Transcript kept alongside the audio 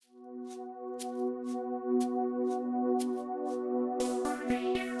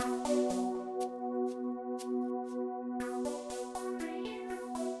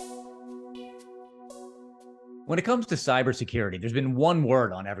When it comes to cybersecurity, there's been one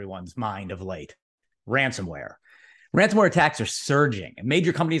word on everyone's mind of late: ransomware. Ransomware attacks are surging, and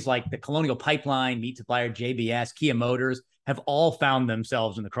major companies like the Colonial Pipeline, meat supplier JBS, Kia Motors have all found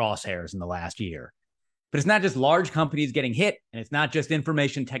themselves in the crosshairs in the last year. But it's not just large companies getting hit, and it's not just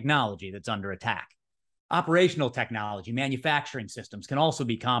information technology that's under attack. Operational technology, manufacturing systems can also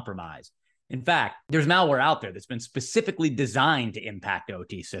be compromised. In fact, there's malware out there that's been specifically designed to impact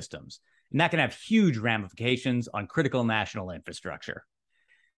OT systems, and that can have huge ramifications on critical national infrastructure.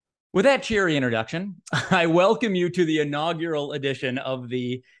 With that cheery introduction, I welcome you to the inaugural edition of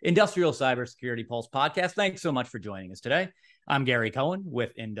the Industrial Cybersecurity Pulse podcast. Thanks so much for joining us today. I'm Gary Cohen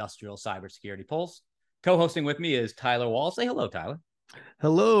with Industrial Cybersecurity Pulse. Co-hosting with me is Tyler Wall. Say hello, Tyler.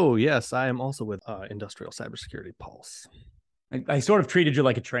 Hello. Yes, I am also with Industrial Cybersecurity Pulse. I sort of treated you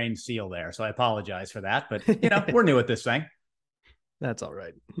like a trained SEAL there, so I apologize for that. But, we're new at this thing. That's all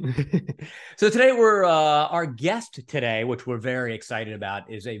right. So today our guest today, which we're very excited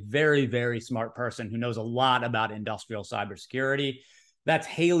about, is a very, very smart person who knows a lot about industrial cybersecurity. That's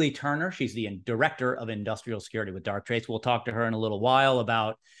Haley Turner. She's the director of industrial security with Darktrace. We'll talk to her in a little while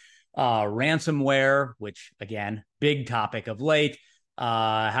about ransomware, which, again, big topic of late,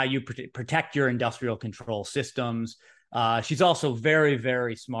 how you protect your industrial control systems. She's also very,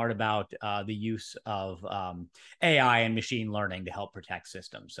 very smart about the use of AI and machine learning to help protect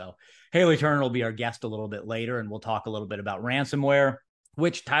systems. So Haley Turner will be our guest a little bit later, and we'll talk a little bit about ransomware,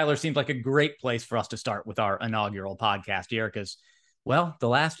 which, Tyler, seems like a great place for us to start with our inaugural podcast here because, well, the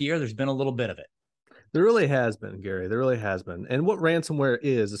last year there's been a little bit of it. There really has been, Gary. There really has been. And what ransomware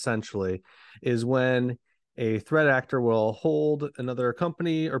is essentially is when a threat actor will hold another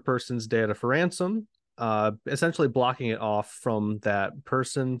company or person's data for ransom, essentially blocking it off from that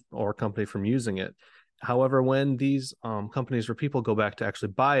person or company from using it. However, when these companies or people go back to actually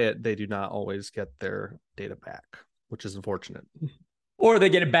buy it, they do not always get their data back, which is unfortunate. Or they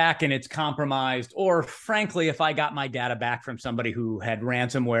get it back and it's compromised. Or frankly, if I got my data back from somebody who had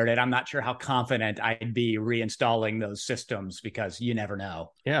ransomwared it, I'm not sure how confident I'd be reinstalling those systems because you never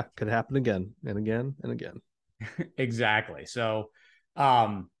know. Yeah, could happen again and again and again. Exactly. So,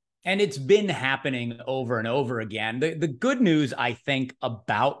 and it's been happening over and over again. The good news, I think,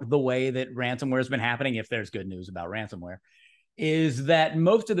 about the way that ransomware has been happening, if there's good news about ransomware, is that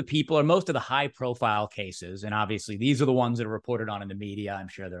most of the people or most of the high profile cases, and obviously these are the ones that are reported on in the media. I'm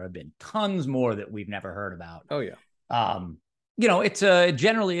sure there have been tons more that we've never heard about. Oh, yeah. It's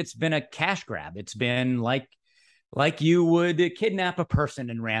generally it's been a cash grab. It's been like you would kidnap a person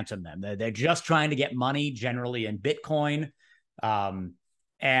and ransom them. They're just trying to get money, generally in Bitcoin.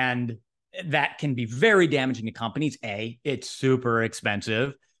 And that can be very damaging to companies. It's super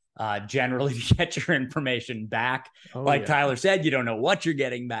expensive. Generally to get your information back. Tyler said, you don't know what you're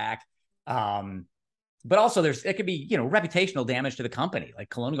getting back. But also it could be, reputational damage to the company, like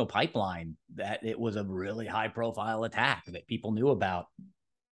Colonial Pipeline, that it was a really high profile attack that people knew about.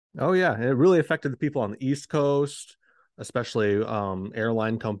 Oh, yeah. It really affected the people on the East Coast, especially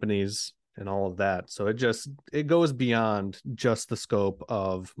airline companies and all of that. So it goes beyond just the scope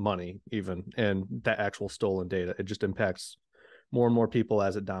of money even, and that actual stolen data. It just impacts more and more people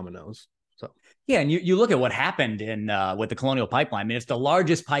as it dominoes. So yeah, and you look at what happened with the Colonial Pipeline. I mean, it's the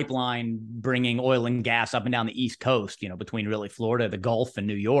largest pipeline bringing oil and gas up and down the East Coast, between really Florida, the Gulf, and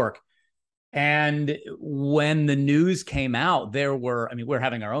New York. And when the news came out, we're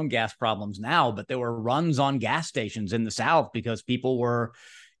having our own gas problems now, but there were runs on gas stations in the South because people were,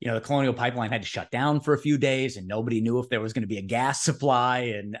 the Colonial Pipeline had to shut down for a few days and nobody knew if there was going to be a gas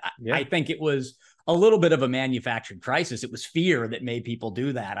supply. And yeah. I think it was a little bit of a manufactured crisis. It was fear that made people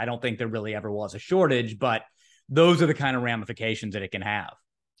do that. I don't think there really ever was a shortage, but those are the kind of ramifications that it can have.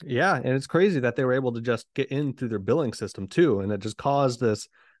 Yeah. And it's crazy that they were able to just get in through their billing system too. And it just caused this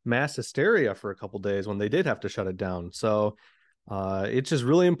mass hysteria for a couple of days when they did have to shut it down. So it's just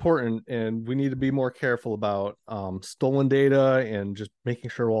really important, and we need to be more careful about stolen data and just making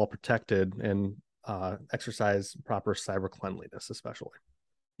sure we're all protected and exercise proper cyber cleanliness, especially.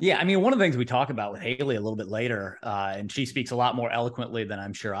 Yeah, I mean, one of the things we talk about with Haley a little bit later, and she speaks a lot more eloquently than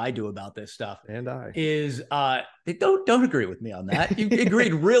I'm sure I do about this stuff. And I is don't agree with me on that. You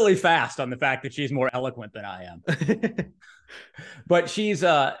agreed really fast on the fact that she's more eloquent than I am. But she's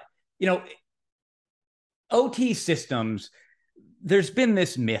OT systems. There's been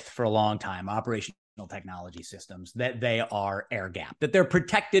this myth for a long time, operational technology systems, that they are air gapped, that they're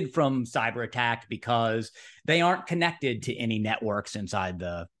protected from cyber attack because they aren't connected to any networks inside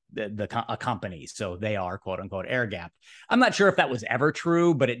a company. So they are, quote unquote, air gapped. I'm not sure if that was ever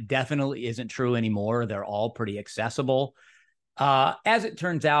true, but it definitely isn't true anymore. They're all pretty accessible. As it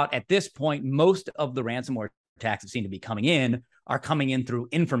turns out, at this point, most of the ransomware attacks that seem to be coming in are coming in through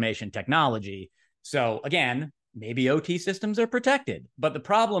information technology. So again, maybe OT systems are protected, but the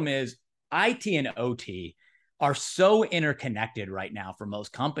problem is IT and OT are so interconnected right now for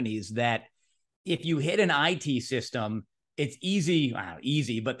most companies that if you hit an IT system, it's easy,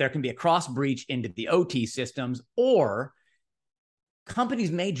 but there can be a cross breach into the OT systems, or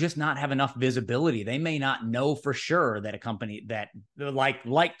companies may just not have enough visibility. They may not know for sure that a company that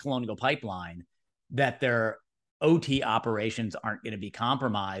like Colonial Pipeline, that their OT operations aren't going to be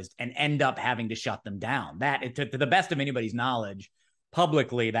compromised and end up having to shut them down. That, to the best of anybody's knowledge,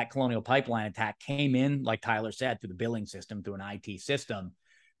 publicly, that Colonial Pipeline attack came in, like Tyler said, through the billing system, through an IT system.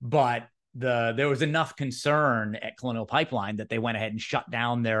 But there was enough concern at Colonial Pipeline that they went ahead and shut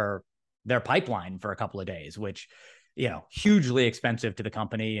down their pipeline for a couple of days, which, hugely expensive to the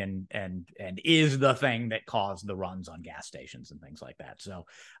company and is the thing that caused the runs on gas stations and things like that. So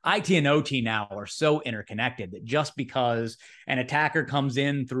IT and OT now are so interconnected that just because an attacker comes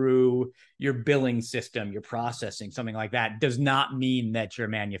in through your billing system, your processing, something like that, does not mean that your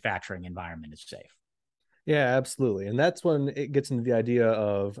manufacturing environment is safe. Yeah, absolutely. And that's when it gets into the idea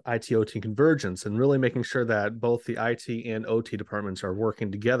of IT OT convergence and really making sure that both the IT and OT departments are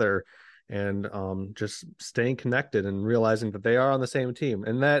working together and just staying connected and realizing that they are on the same team,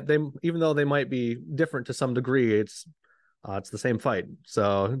 and that they, even though they might be different to some degree, it's the same fight.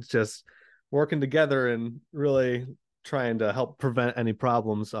 So it's just working together and really trying to help prevent any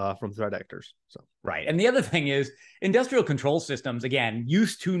problems from threat actors. So right. And the other thing is industrial control systems, again,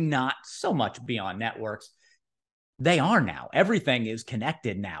 used to not so much be on networks. They are now. Everything is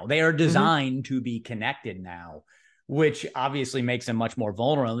connected now. They are designed to be connected now, which obviously makes them much more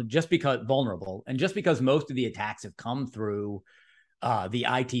vulnerable. And just because most of the attacks have come through the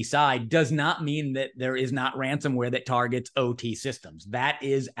IT side does not mean that there is not ransomware that targets OT systems. That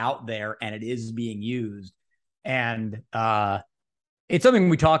is out there and it is being used. And it's something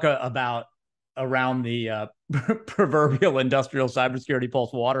we talk about around the proverbial industrial cybersecurity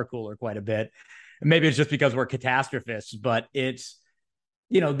pulse water cooler quite a bit. And maybe it's just because we're catastrophists, but it's,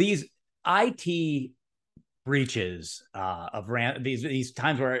 these IT breaches of these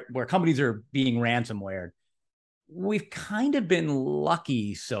times where companies are being ransomware, we've kind of been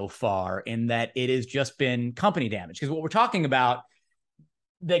lucky so far in that it has just been company damage. Because what we're talking about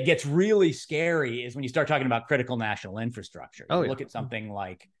that gets really scary is when you start talking about critical national infrastructure. Look at something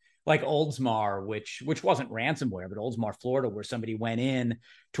like Oldsmar, which wasn't ransomware, but Oldsmar, Florida, where somebody went in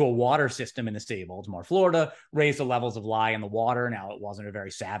to a water system in the city of Oldsmar, Florida, raised the levels of lye in the water. Now, it wasn't a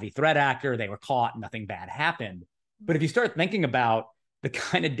very savvy threat actor. They were caught. Nothing bad happened. But if you start thinking about the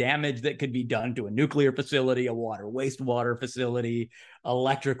kind of damage that could be done to a nuclear facility, a water, wastewater facility,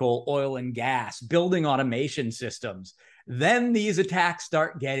 electrical, oil and gas, building automation systems, then these attacks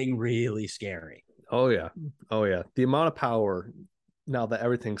start getting really scary. Oh, yeah. The amount of power now that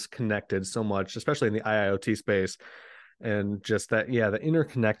everything's connected so much, especially in the IoT space, and just that, the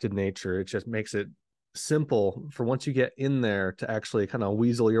interconnected nature, it just makes it simple for once you get in there to actually kind of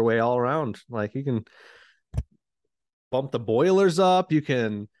weasel your way all around. Like, you can bump the boilers up, you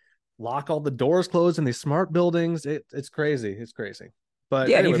can lock all the doors closed in these smart buildings. It's crazy. But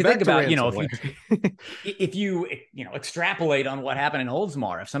yeah, anyway, if you think about, if you extrapolate on what happened in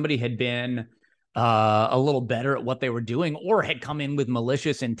Oldsmar, if somebody had been a little better at what they were doing or had come in with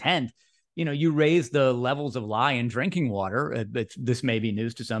malicious intent, you raise the levels of lye in drinking water. This may be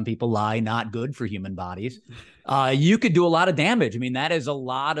news to some people. Lye, not good for human bodies. You could do a lot of damage. I mean, that is a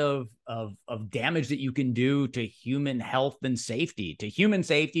lot of damage that you can do to human health and safety, to human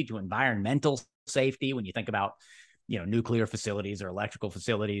safety, to environmental safety, when you think about, nuclear facilities or electrical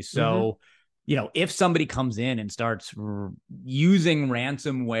facilities. So, if somebody comes in and starts using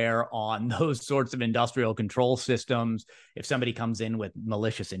ransomware on those sorts of industrial control systems, if somebody comes in with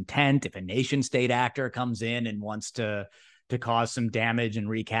malicious intent, if a nation state actor comes in and wants to cause some damage and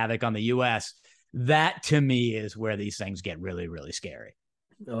wreak havoc on the U.S., that to me is where these things get really, really scary.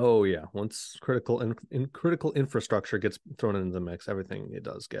 Oh yeah. Once critical infrastructure gets thrown into the mix, everything, it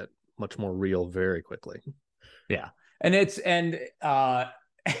does get much more real very quickly. Yeah. And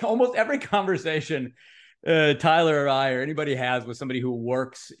almost every conversation Tyler or I or anybody has with somebody who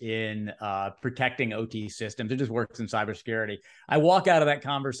works in protecting OT systems or just works in cybersecurity, I walk out of that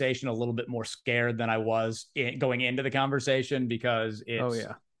conversation a little bit more scared than I was going into the conversation, because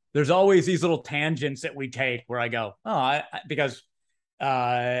there's always these little tangents that we take where I go, because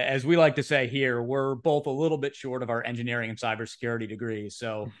as we like to say here, we're both a little bit short of our engineering and cybersecurity degrees.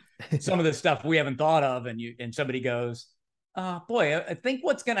 So some of this stuff we haven't thought of, and somebody goes, boy, I think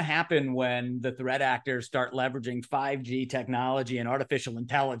what's going to happen when the threat actors start leveraging 5G technology and artificial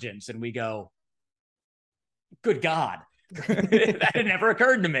intelligence, and we go, good God, that had never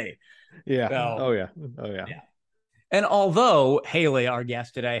occurred to me. Yeah. So, Oh yeah. Oh yeah. yeah. And although Haley, our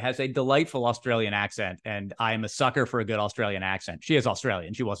guest today, has a delightful Australian accent, and I am a sucker for a good Australian accent. She is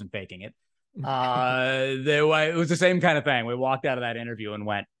Australian. She wasn't faking it. It was the same kind of thing. We walked out of that interview and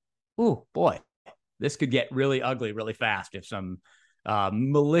went, "Ooh, boy, this could get really ugly really fast if some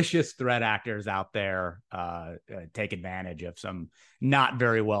malicious threat actors out there take advantage of some not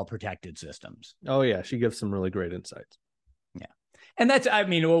very well protected systems." Oh yeah, she gives some really great insights. Yeah. And that's, I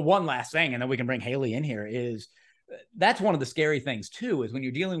mean, one last thing, and then we can bring Haley in here, is that's one of the scary things too, is when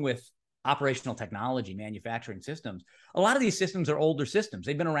you're dealing with operational technology, manufacturing systems, a lot of these systems are older systems.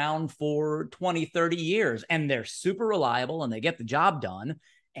 They've been around for 20, 30 years, and they're super reliable and they get the job done,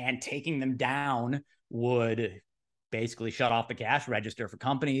 and taking them down would basically shut off the cash register for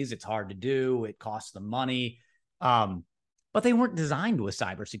companies. It's hard to do. It costs them money. But they weren't designed with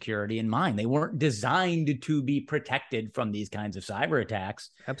cybersecurity in mind. They weren't designed to be protected from these kinds of cyber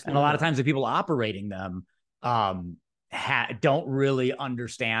attacks. Absolutely. And a lot of times the people operating them don't really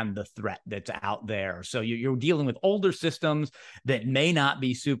understand the threat that's out there. So you're dealing with older systems that may not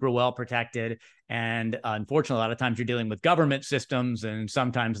be super well protected. And unfortunately, a lot of times you're dealing with government systems, and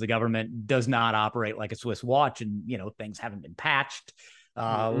sometimes the government does not operate like a Swiss watch, and things haven't been patched,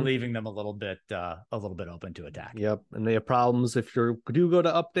 leaving them a little bit open to attack. Yep, and they have problems if you do go to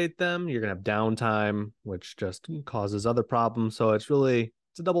update them. You're gonna have downtime, which just causes other problems. So it's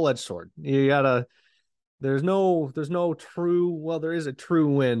a double-edged sword. You gotta. There's no true, well, there is a true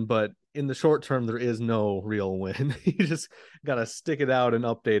win, but in the short term, there is no real win. You just got to stick it out and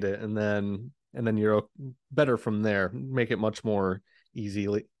update it. And then you're better from there, make it much more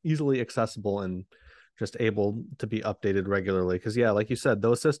easily accessible and just able to be updated regularly. Cause yeah, like you said,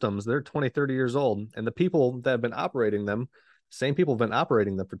 those systems, they're 20, 30 years old, and the people that have been operating them, same people have been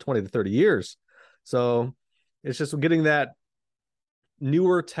operating them for 20 to 30 years. So it's just getting that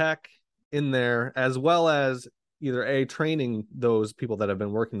newer tech in there, as well as either training those people that have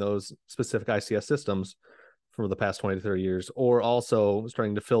been working those specific ICS systems for the past 20 to 30 years, or also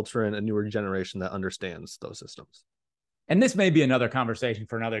starting to filter in a newer generation that understands those systems. And this may be another conversation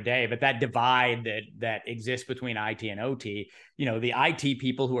for another day, but that divide that exists between IT and OT, the IT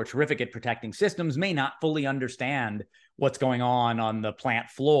people who are terrific at protecting systems may not fully understand what's going on the plant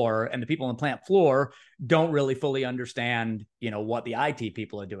floor, and the people on the plant floor don't really fully understand, what the IT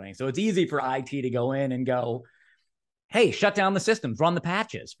people are doing. So it's easy for IT to go in and go, hey, shut down the systems, run the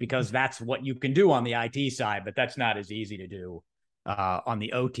patches, because that's what you can do on the IT side, but that's not as easy to do on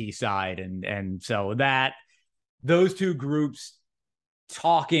the OT side. And so those two groups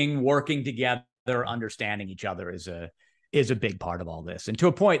talking, working together, understanding each other is a big part of all this. And to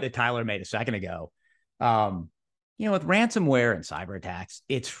a point that Tyler made a second ago, with ransomware and cyber attacks,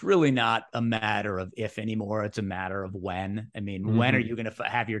 it's really not a matter of if anymore. It's a matter of when. I mean, when are you going to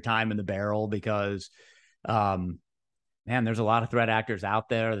have your time in the barrel? Because, man, there's a lot of threat actors out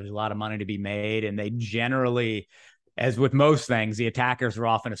there. There's a lot of money to be made. And they generally, as with most things, the attackers are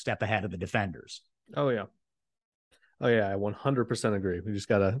often a step ahead of the defenders. Oh, yeah. I 100% agree. We just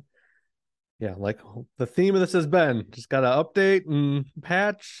gotta, like the theme of this has been, just gotta update and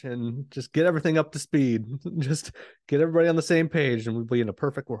patch and just get everything up to speed. Just get everybody on the same page, and we'll be in a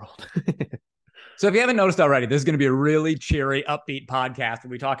perfect world. So if you haven't noticed already, this is going to be a really cheery, upbeat podcast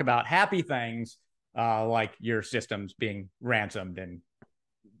where we talk about happy things like your systems being ransomed and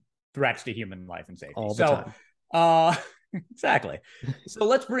threats to human life and safety. All the time. Exactly. So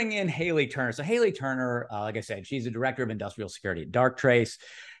let's bring in Haley Turner. So Haley Turner, like I said, she's the director of industrial security at Darktrace.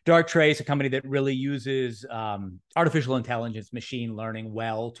 Darktrace, a company that really uses artificial intelligence, machine learning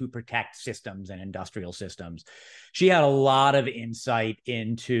well to protect systems and industrial systems. She had a lot of insight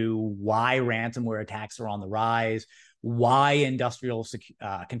into why ransomware attacks are on the rise, why industrial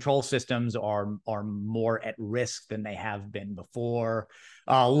control systems are more at risk than they have been before.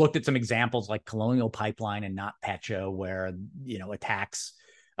 Looked at some examples like Colonial Pipeline and NotPetya, where attacks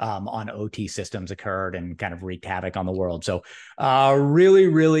on OT systems occurred and kind of wreaked havoc on the world. So really,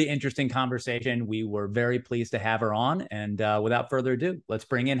 really interesting conversation. We were very pleased to have her on. And without further ado, let's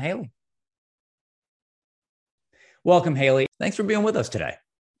bring in Haley. Welcome, Haley. Thanks for being with us today.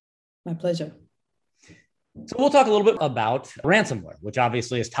 My pleasure. So we'll talk a little bit about ransomware, which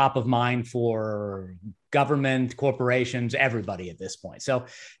obviously is top of mind for government, corporations, everybody at this point. So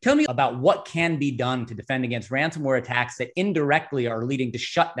tell me about what can be done to defend against ransomware attacks that indirectly are leading to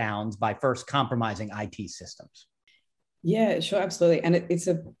shutdowns by first compromising IT systems. Yeah, sure, absolutely. And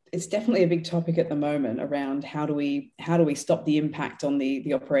it's definitely a big topic at the moment around how do we stop the impact on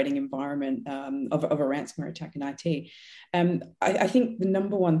the operating environment of a ransomware attack in IT. I think the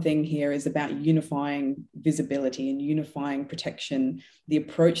number one thing here is about unifying visibility and unifying protection, the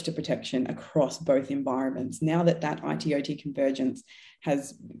approach to protection across both environments. Now that IT/OT convergence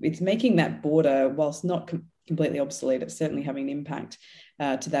it's making that border, whilst not completely obsolete, it's certainly having an impact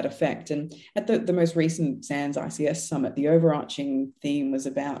to that effect. And at the most recent SANS ICS summit, the overarching theme was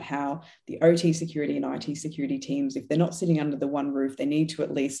about how the OT security and IT security teams, if they're not sitting under the one roof, they need to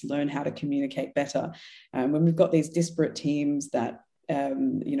at least learn how to communicate better. When we've got these disparate teams that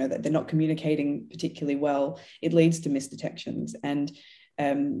that they're not communicating particularly well, it leads to misdetections. And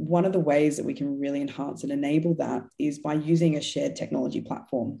one of the ways that we can really enhance and enable that is by using a shared technology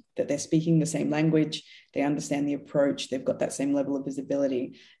platform, that they're speaking the same language, they understand the approach, they've got that same level of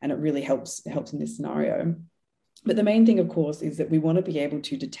visibility, and it really helps in this scenario. But the main thing, of course, is that we want to be able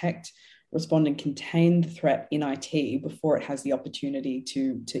to detect, respond, and contain the threat in IT before it has the opportunity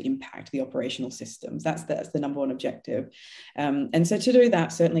to impact the operational systems. That's the number one objective. And so to do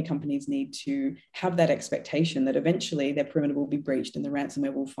that, certainly companies need to have that expectation that eventually their perimeter will be breached and the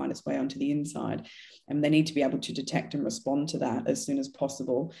ransomware will find its way onto the inside. And they need to be able to detect and respond to that as soon as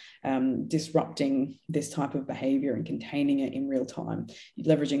possible, disrupting this type of behavior and containing it in real time,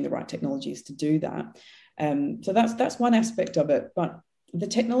 leveraging the right technologies to do that. So that's one aspect of it. But the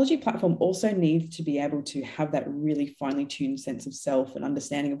technology platform also needs to be able to have that really finely tuned sense of self and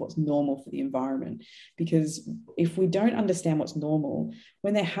understanding of what's normal for the environment. Because if we don't understand what's normal,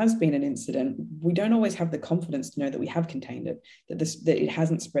 when there has been an incident, we don't always have the confidence to know that we have contained it, that it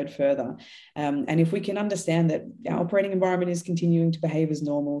hasn't spread further. And if we can understand that our operating environment is continuing to behave as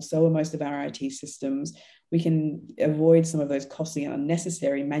normal, so are most of our IT systems, we can avoid some of those costly and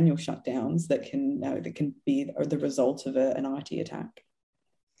unnecessary manual shutdowns that can be the result of an IT attack.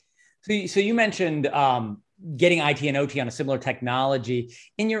 So you mentioned getting IT and OT on a similar technology.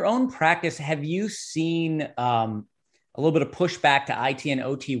 In your own practice, have you seen a little bit of pushback to IT and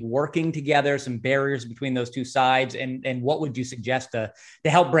OT working together, some barriers between those two sides? And what would you suggest to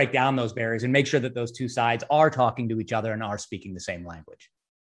help break down those barriers and make sure that those two sides are talking to each other and are speaking the same language?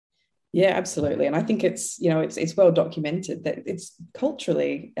 Yeah, absolutely. And I think it's well documented that it's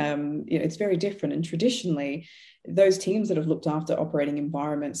culturally, it's very different. And traditionally, those teams that have looked after operating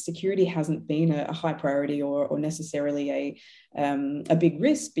environments, security hasn't been a high priority or necessarily a big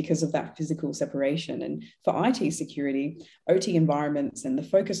risk because of that physical separation. And for IT security, OT environments and the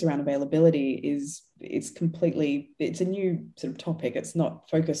focus around availability it's a new sort of topic. It's not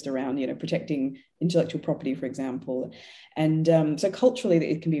focused around, protecting intellectual property, for example. And so culturally,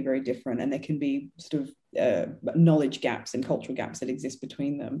 it can be very different, and there can be sort of knowledge gaps and cultural gaps that exist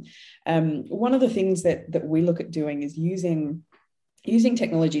between them. One of the things that we look at doing is using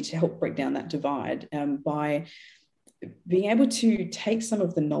technology to help break down that divide by being able to take some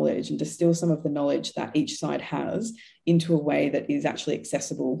of the knowledge and distill some of the knowledge that each side has into a way that is actually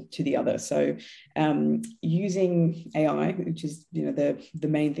accessible to the other. So using AI, which is the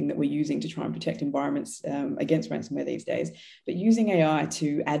main thing that we're using to try and protect environments against ransomware these days, but using AI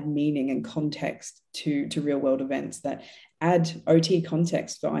to add meaning and context to real world events, that add OT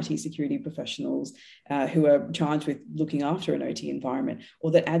context for IT security professionals who are charged with looking after an OT environment, or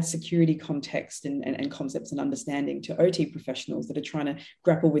that add security context and concepts and understanding to OT professionals that are trying to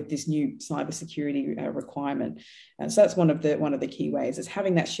grapple with this new cybersecurity requirement. So that's one of the key ways, is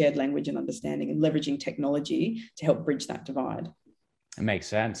having that shared language and understanding and leveraging technology to help bridge that divide. It makes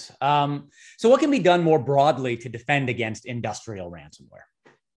sense. So what can be done more broadly to defend against industrial ransomware?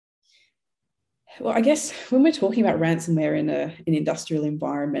 Well, I guess when we're talking about ransomware in an industrial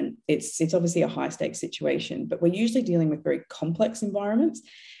environment, it's obviously a high stakes situation, but we're usually dealing with very complex environments.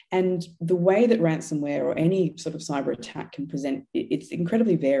 And the way that ransomware or any sort of cyber attack can present, it's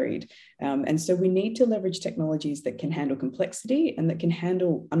incredibly varied. And so we need to leverage technologies that can handle complexity and that can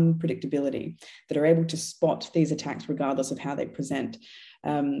handle unpredictability, that are able to spot these attacks regardless of how they present.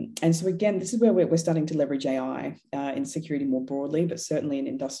 And so again, this is where we're starting to leverage AI in security more broadly, but certainly in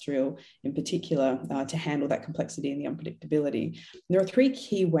industrial in particular, to handle that complexity and the unpredictability. And there are three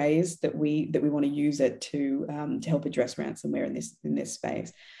key ways that we want to use it to help address ransomware in this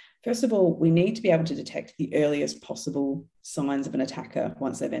space. First of all, we need to be able to detect the earliest possible signs of an attacker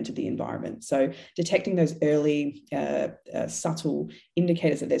once they've entered the environment. So detecting those early subtle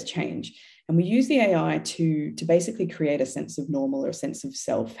indicators that there's change. And we use the AI to basically create a sense of normal or a sense of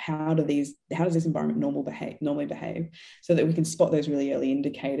self. How does this environment normally behave, so that we can spot those really early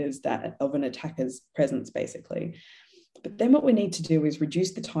indicators of an attacker's presence, basically. But then what we need to do is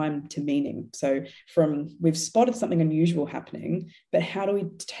reduce the time to meaning. So we've spotted something unusual happening, but how do we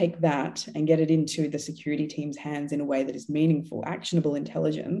take that and get it into the security team's hands in a way that is meaningful, actionable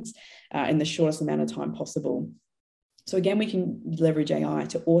intelligence in the shortest amount of time possible? So again, we can leverage AI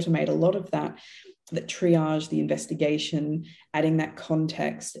to automate a lot of that triage, the investigation, adding that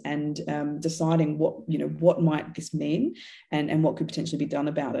context, and deciding what might this mean, and what could potentially be done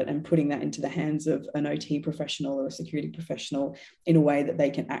about it, and putting that into the hands of an OT professional or a security professional in a way that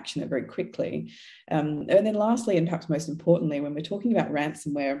they can action it very quickly. And then lastly, and perhaps most importantly, when we're talking about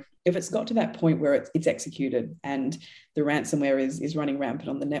ransomware, if it's got to that point where it's executed and the ransomware is running rampant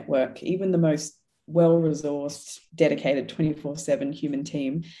on the network, even the most well-resourced, dedicated 24/7 human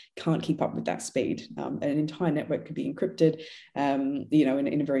team can't keep up with that speed. An entire network could be encrypted,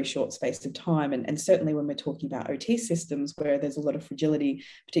 in a very short space of time. And certainly when we're talking about OT systems where there's a lot of fragility,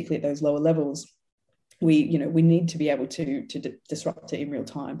 particularly at those lower levels, we need to be able to disrupt it in real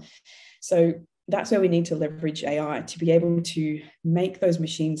time. So that's where we need to leverage AI to be able to make those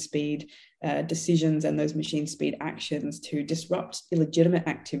machine speed decisions and those machine speed actions to disrupt illegitimate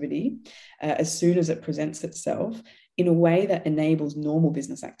activity as soon as it presents itself, in a way that enables normal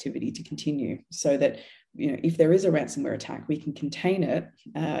business activity to continue, so that if there is a ransomware attack, we can contain it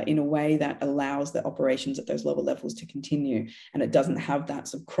in a way that allows the operations at those lower levels to continue, and it doesn't have that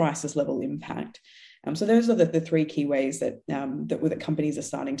sort of crisis level impact. So those are the three key ways that companies are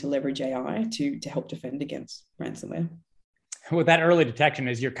starting to leverage AI to help defend against ransomware. With that early detection,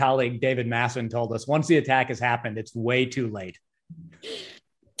 as your colleague David Masson told us, once the attack has happened, it's way too late.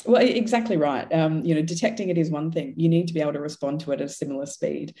 Well, exactly right. Detecting it is one thing. You need to be able to respond to it at a similar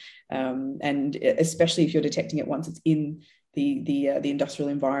speed, and especially if you're detecting it once it's in the industrial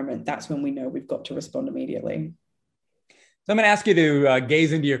environment. That's when we know we've got to respond immediately. So I'm going to ask you to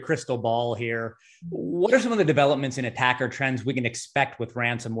gaze into your crystal ball here. What are some of the developments in attacker trends we can expect with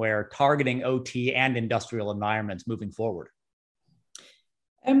ransomware targeting OT and industrial environments moving forward?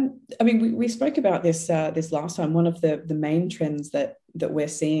 We spoke about this last time. One of the main trends that we're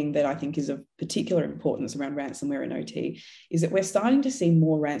seeing that I think is of particular importance around ransomware and OT is that we're starting to see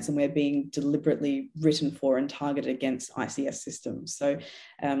more ransomware being deliberately written for and targeted against ICS systems. So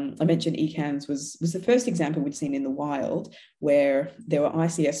I mentioned ECANS was the first example we'd seen in the wild where there were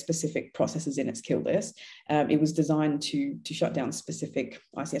ICS specific processes in its kill list. It was designed to shut down specific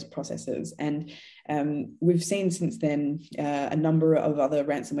ICS processes, and we've seen since then a number of other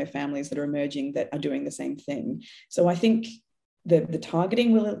ransomware families that are emerging that are doing the same thing. So I think the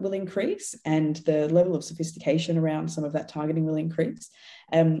targeting will increase, and the level of sophistication around some of that targeting will increase.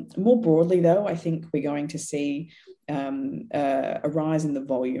 More broadly, though, I think we're going to see a rise in the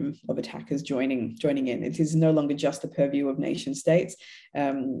volume of attackers joining in. It is no longer just the purview of nation states.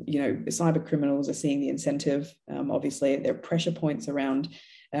 Cyber criminals are seeing the incentive. Obviously, there are pressure points around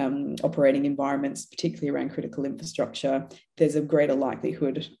operating environments, particularly around critical infrastructure. There's a greater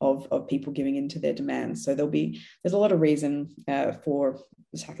likelihood of people giving into their demands. So there's a lot of reason for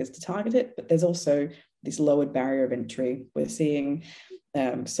attackers to target it, but there's also this lowered barrier of entry. We're seeing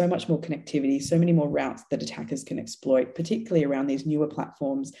so much more connectivity, so many more routes that attackers can exploit, particularly around these newer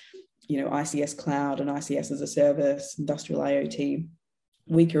platforms, ICS cloud and ICS as a service, industrial IoT,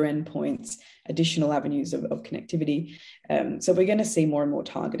 weaker endpoints, additional avenues of connectivity. So we're going to see more and more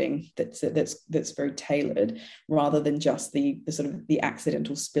targeting that's very tailored, rather than just the sort of the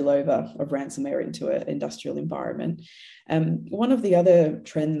accidental spillover of ransomware into an industrial environment. One of the other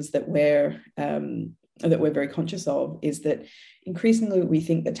trends that we're very conscious of is that increasingly we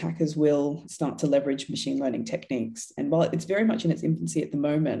think attackers will start to leverage machine learning techniques. And while it's very much in its infancy at the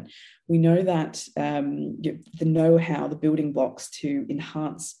moment, we know that the know-how, the building blocks to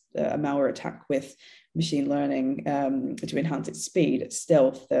enhance a malware attack with machine learning, to enhance its speed, its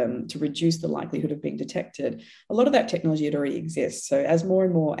stealth, to reduce the likelihood of being detected, a lot of that technology already exists. So as more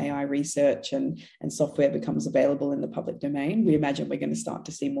and more AI research and software becomes available in the public domain, we imagine we're going to start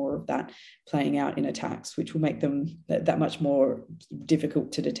to see more of that playing out in attacks, which will make them that much more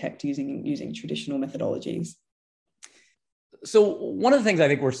difficult to detect using traditional methodologies. So one of the things I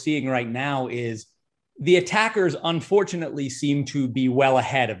think we're seeing right now is the attackers, unfortunately, seem to be well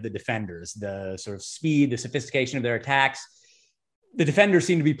ahead of the defenders. The sort of speed, the sophistication of their attacks, the defenders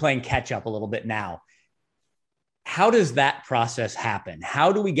seem to be playing catch up a little bit now. How does that process happen?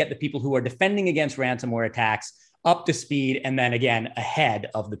 How do we get the people who are defending against ransomware attacks up to speed and then again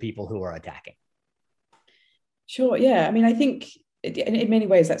ahead of the people who are attacking? Sure. Yeah. I think in many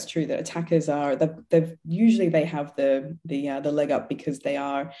ways, that's true. That attackers are they've usually they have the leg up because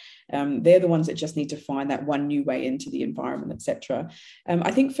they're the ones that just need to find that one new way into the environment, etc.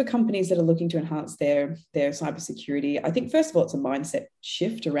 I think for companies that are looking to enhance their cybersecurity, I think first of all it's a mindset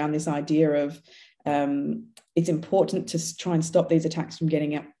shift around this idea of it's important to try and stop these attacks from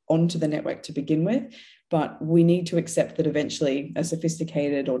getting out onto the network to begin with. But we need to accept that eventually a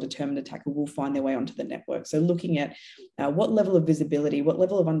sophisticated or determined attacker will find their way onto the network. So looking at what level of visibility, what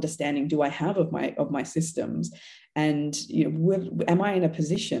level of understanding do I have of my systems, and am I in a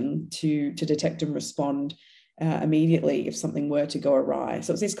position to detect and respond immediately if something were to go awry?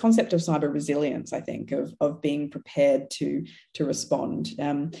 So it's this concept of cyber resilience, I think, of being prepared to respond.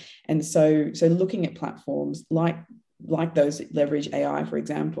 And so looking at platforms like those that leverage AI, for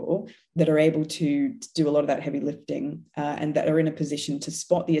example, that are able to do a lot of that heavy lifting and that are in a position to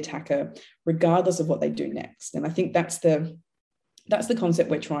spot the attacker regardless of what they do next. And I think that's the concept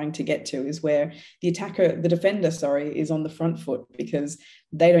we're trying to get to, is where the defender, is on the front foot, because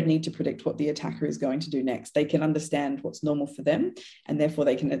they don't need to predict what the attacker is going to do next. They can understand what's normal for them, and therefore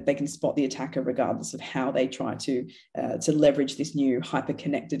they can spot the attacker regardless of how they try to leverage this new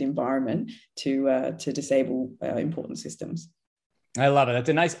hyper-connected environment to disable important systems. I love it. That's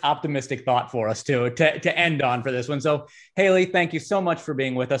a nice optimistic thought for us to end on for this one. So, Haley, thank you so much for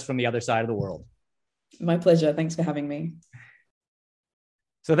being with us from the other side of the world. My pleasure. Thanks for having me.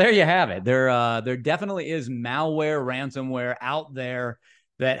 So there you have it. There definitely is malware, ransomware out there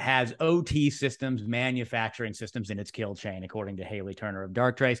that has OT systems, manufacturing systems in its kill chain, according to Haley Turner of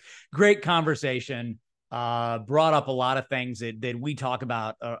Darktrace. Great conversation. Brought up a lot of things that we talk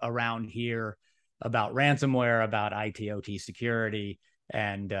about around here, about ransomware, about IT/OT security,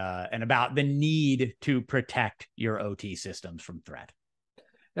 and about the need to protect your OT systems from threat.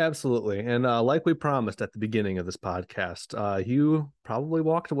 Absolutely. And like we promised at the beginning of this podcast, you probably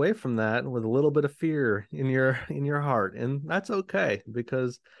walked away from that with a little bit of fear in your heart. And that's okay,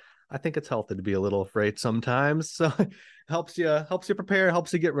 because I think it's healthy to be a little afraid sometimes. So helps you prepare,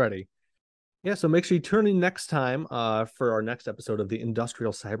 helps you get ready. Yeah, so make sure you tune in next time for our next episode of the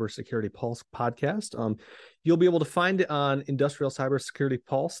Industrial Cybersecurity Pulse podcast. You'll be able to find it on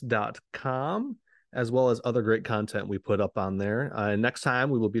industrialcybersecuritypulse.com, as well as other great content we put up on there. Next time,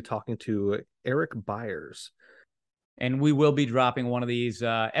 we will be talking to Eric Byers. And we will be dropping one of these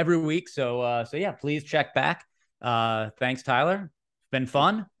every week. So yeah, please check back. Thanks, Tyler. It's been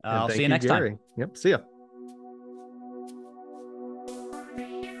fun. I'll see you next time. Yep, see ya.